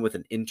 even with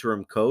an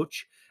interim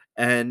coach.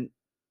 And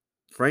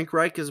Frank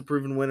Reich is a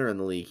proven winner in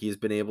the league. He's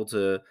been able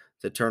to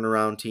turn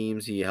around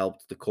teams. He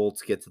helped the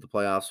Colts get to the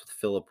playoffs with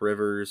Phillip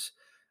Rivers.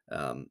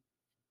 Um,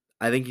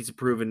 I think he's a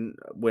proven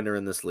winner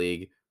in this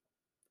league.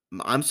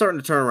 I'm starting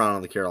to turn around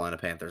on the Carolina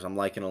Panthers. I'm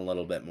liking a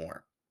little bit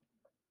more.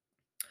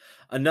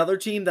 Another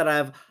team that I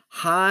have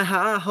high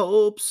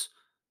hopes.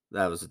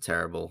 That was a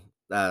terrible.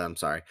 I'm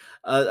sorry.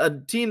 A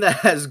team that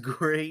has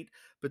great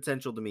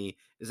potential to me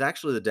is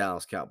actually the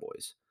Dallas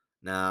Cowboys.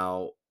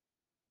 Now,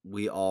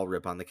 we all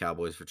rip on the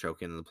Cowboys for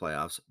choking in the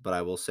playoffs, but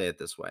I will say it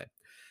this way.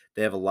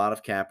 They have a lot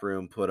of cap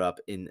room put up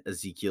in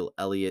Ezekiel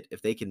Elliott.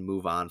 If they can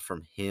move on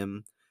from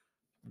him,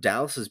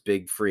 Dallas's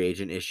big free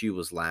agent issue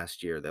was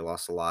last year. They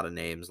lost a lot of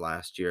names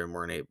last year and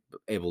weren't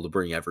able to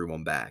bring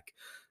everyone back.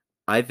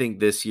 I think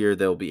this year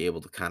they'll be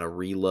able to kind of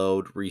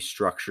reload,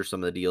 restructure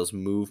some of the deals,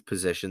 move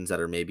positions that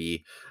are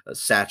maybe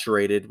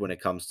saturated when it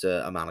comes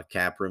to amount of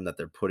cap room that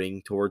they're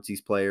putting towards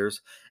these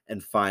players,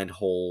 and find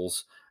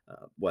holes,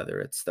 whether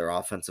it's their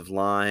offensive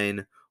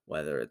line,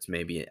 whether it's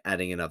maybe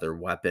adding another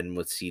weapon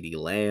with CD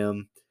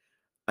Lamb.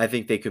 I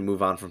think they could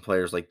move on from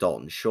players like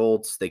Dalton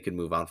Schultz. They could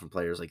move on from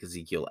players like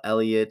Ezekiel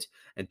Elliott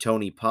and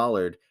Tony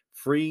Pollard,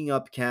 freeing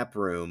up cap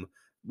room,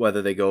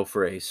 whether they go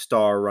for a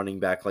star running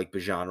back like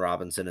Bijan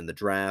Robinson in the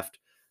draft.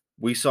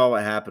 We saw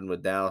what happened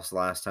with Dallas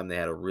last time they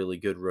had a really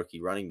good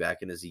rookie running back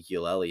in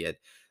Ezekiel Elliott.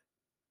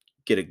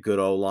 Get a good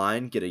O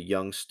line, get a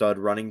young stud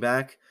running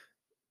back.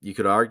 You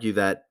could argue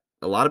that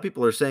a lot of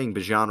people are saying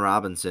Bijan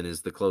Robinson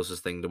is the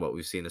closest thing to what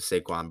we've seen as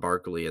Saquon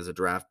Barkley as a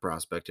draft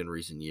prospect in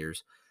recent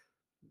years.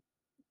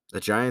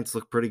 The Giants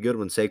look pretty good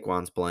when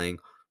Saquon's playing.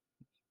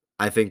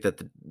 I think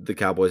that the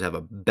Cowboys have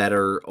a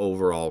better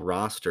overall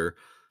roster.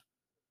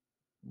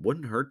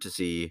 Wouldn't hurt to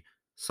see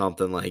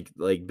something like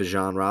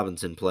Bijan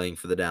Robinson playing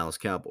for the Dallas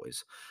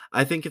Cowboys.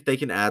 I think if they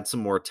can add some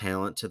more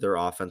talent to their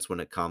offense when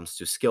it comes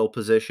to skill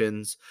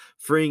positions,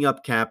 freeing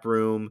up cap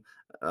room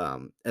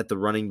at the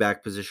running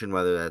back position,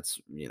 whether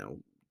that's,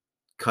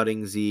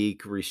 cutting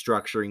Zeke,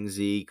 restructuring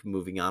Zeke,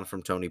 moving on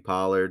from Tony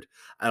Pollard.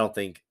 I don't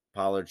think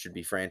Pollard should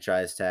be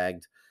franchise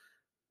tagged.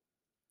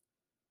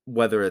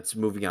 Whether it's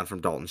moving on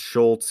from Dalton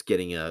Schultz,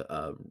 getting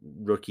a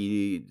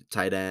rookie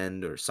tight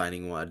end, or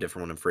signing a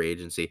different one in free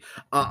agency.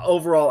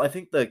 Overall, I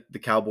think the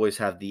Cowboys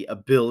have the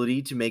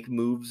ability to make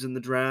moves in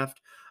the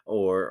draft,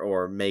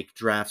 or make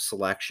draft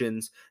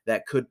selections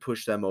that could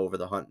push them over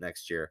the hunt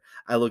next year.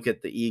 I look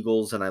at the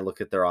Eagles and I look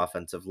at their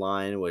offensive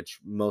line, which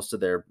most of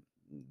their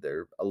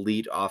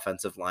elite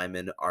offensive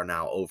linemen are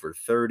now over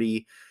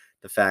 30.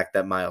 The fact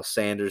that Miles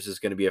Sanders is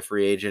going to be a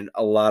free agent,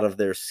 a lot of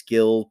their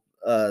skilled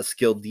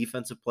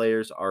defensive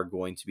players are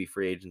going to be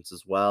free agents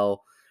as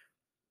well.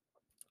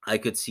 I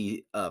could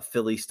see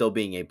Philly still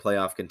being a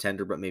playoff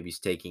contender, but maybe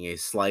taking a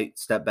slight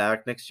step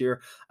back next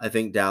year. I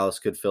think Dallas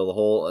could fill the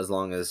hole as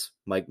long as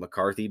Mike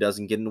McCarthy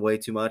doesn't get in the way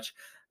too much.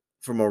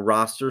 From a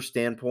roster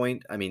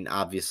standpoint, I mean,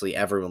 obviously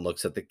everyone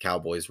looks at the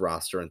Cowboys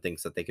roster and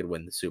thinks that they could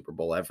win the Super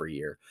Bowl every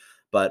year.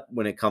 But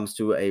when it comes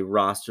to a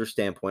roster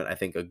standpoint, I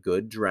think a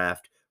good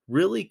draft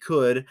really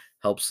could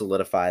help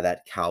solidify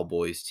that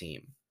Cowboys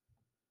team.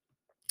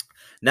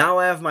 Now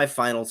I have my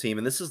final team,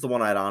 and this is the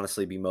one I'd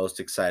honestly be most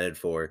excited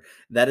for.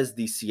 That is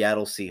the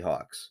Seattle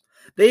Seahawks.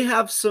 They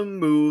have some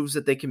moves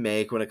that they can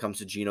make when it comes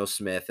to Geno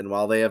Smith, and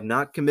while they have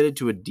not committed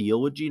to a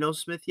deal with Geno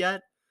Smith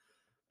yet,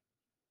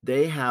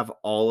 they have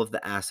all of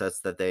the assets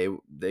that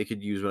they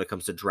could use when it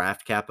comes to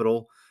draft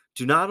capital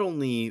to not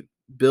only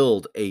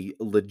build a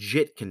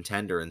legit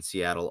contender in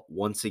Seattle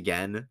once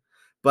again,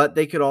 but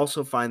they could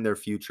also find their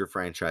future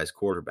franchise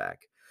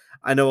quarterback.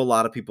 I know a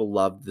lot of people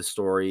loved the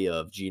story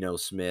of Geno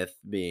Smith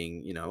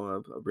being, a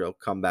real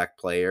comeback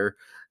player,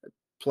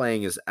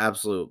 playing his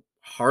absolute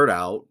heart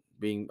out,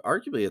 being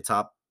arguably a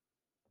top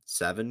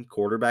 7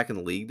 quarterback in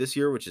the league this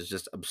year, which is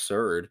just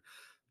absurd.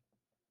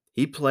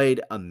 He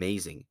played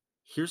amazing.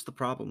 Here's the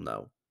problem,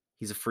 though.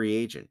 He's a free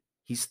agent.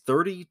 He's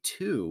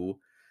 32,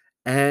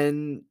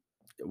 and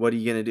what are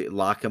you going to do?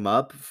 Lock him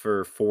up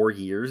for 4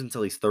 years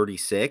until he's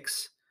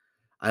 36?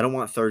 I don't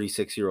want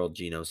 36-year-old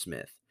Geno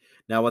Smith.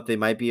 Now, what they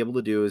might be able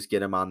to do is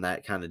get him on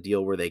that kind of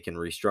deal where they can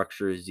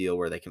restructure his deal,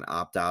 where they can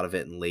opt out of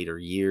it in later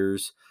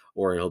years,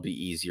 or it'll be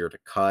easier to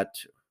cut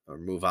or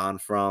move on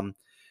from.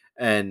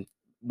 And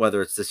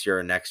whether it's this year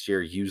or next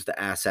year, use the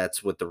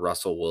assets with the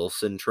Russell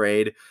Wilson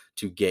trade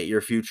to get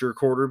your future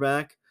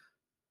quarterback.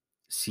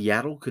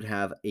 Seattle could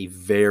have a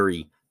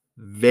very,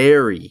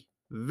 very,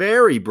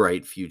 very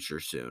bright future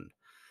soon.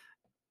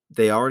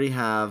 They already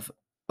have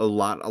a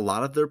lot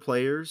of their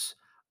players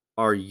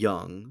are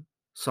young.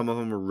 Some of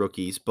them are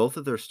rookies. Both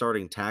of their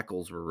starting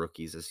tackles were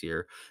rookies this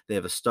year. They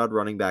have a stud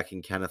running back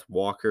in Kenneth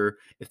Walker.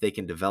 If they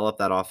can develop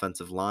that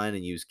offensive line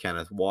and use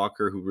Kenneth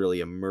Walker, who really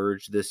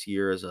emerged this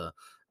year as a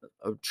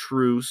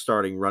true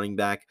starting running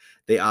back.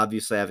 They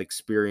obviously have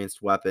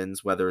experienced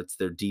weapons, whether it's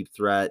their deep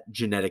threat,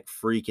 genetic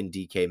freak in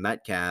DK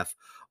Metcalf,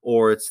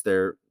 or it's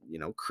their,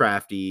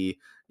 crafty,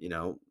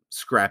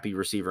 scrappy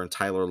receiver in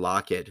Tyler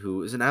Lockett,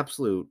 who is an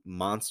absolute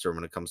monster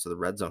when it comes to the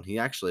red zone. He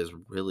actually has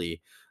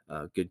really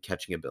good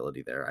catching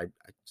ability there. I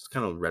just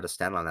kind of read a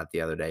stat on that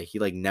the other day. He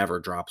never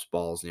drops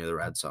balls near the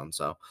red zone.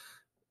 So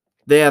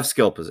they have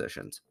skill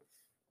positions.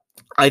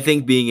 I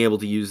think being able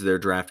to use their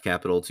draft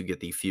capital to get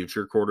the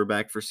future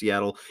quarterback for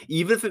Seattle,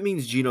 even if it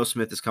means Geno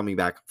Smith is coming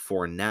back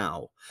for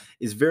now,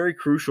 is very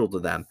crucial to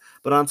them.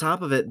 But on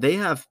top of it, they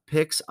have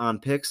picks on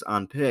picks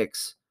on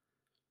picks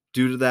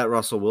due to that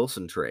Russell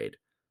Wilson trade.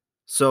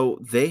 So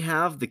they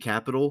have the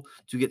capital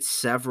to get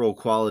several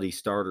quality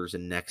starters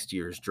in next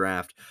year's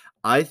draft.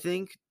 I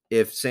think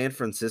if San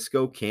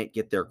Francisco can't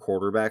get their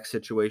quarterback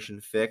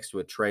situation fixed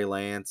with Trey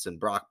Lance and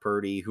Brock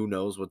Purdy, who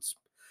knows what's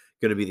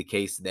going to be the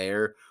case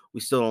there. We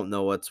still don't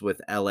know what's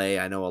with LA.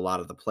 I know a lot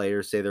of the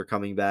players say they're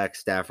coming back.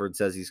 Stafford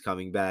says he's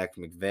coming back.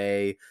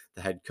 McVay,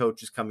 the head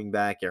coach, is coming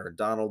back. Aaron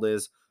Donald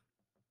is.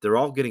 They're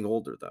all getting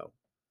older, though.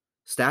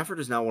 Stafford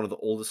is now one of the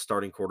oldest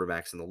starting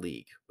quarterbacks in the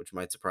league, which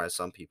might surprise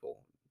some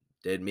people.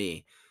 Did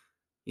me.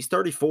 He's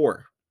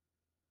 34.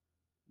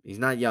 He's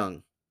not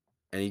young,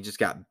 and he just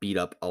got beat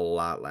up a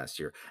lot last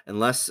year.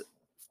 Unless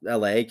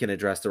LA can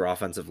address their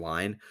offensive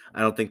line,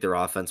 I don't think their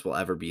offense will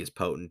ever be as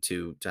potent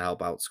to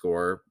help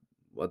outscore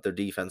what their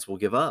defense will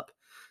give up.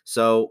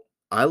 So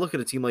I look at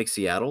a team like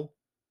Seattle,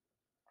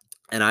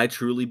 and I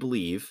truly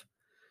believe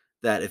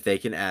that if they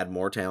can add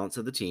more talent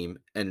to the team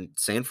and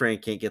San Fran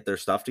can't get their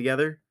stuff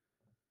together,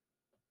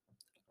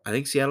 I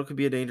think Seattle could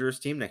be a dangerous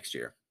team next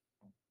year.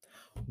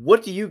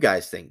 What do you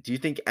guys think? Do you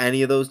think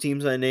any of those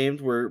teams I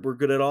named were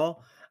good at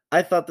all?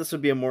 I thought this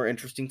would be a more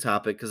interesting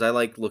topic because I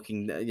like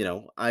looking.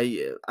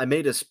 I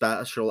made a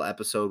special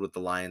episode with the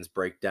Lions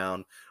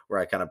breakdown where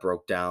I kind of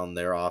broke down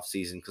their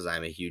offseason because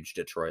I'm a huge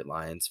Detroit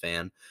Lions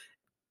fan.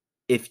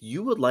 If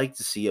you would like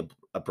to see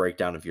a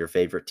breakdown of your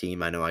favorite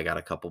team, I know I got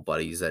a couple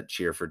buddies that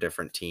cheer for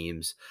different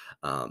teams.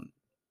 Um,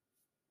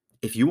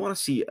 if you want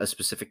to see a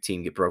specific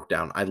team get broke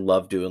down, I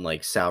love doing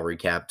like salary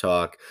cap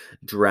talk,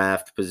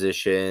 draft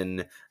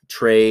position,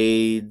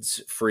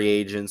 trades, free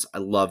agents. I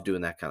love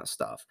doing that kind of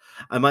stuff.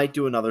 I might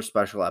do another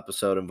special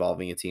episode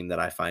involving a team that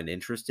I find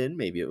interest in.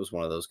 Maybe it was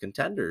one of those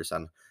contenders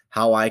on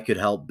how I could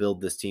help build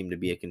this team to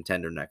be a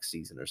contender next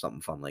season or something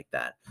fun like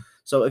that.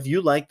 So if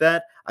you like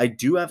that, I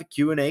do have a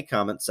Q&A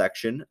comment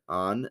section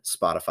on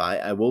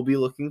Spotify. I will be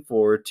looking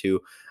forward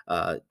to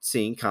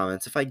seeing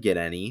comments if I get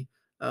any.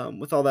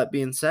 With all that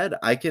being said,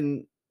 I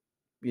can,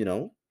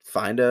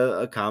 find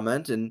a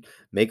comment and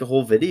make a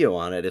whole video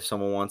on it if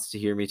someone wants to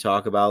hear me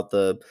talk about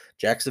the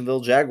Jacksonville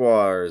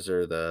Jaguars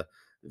or the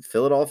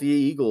Philadelphia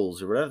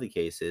Eagles or whatever the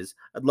case is.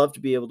 I'd love to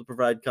be able to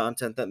provide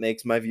content that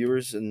makes my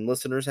viewers and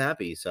listeners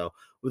happy. So,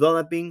 with all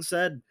that being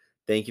said,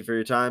 thank you for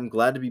your time.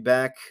 Glad to be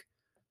back.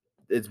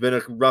 It's been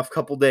a rough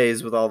couple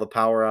days with all the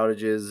power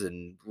outages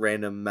and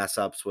random mess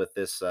ups with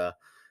this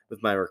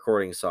with my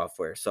recording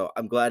software. So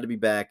I'm glad to be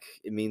back.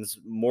 It means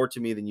more to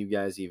me than you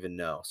guys even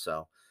know.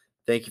 So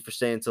thank you for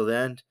staying till the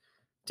end.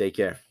 Take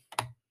care.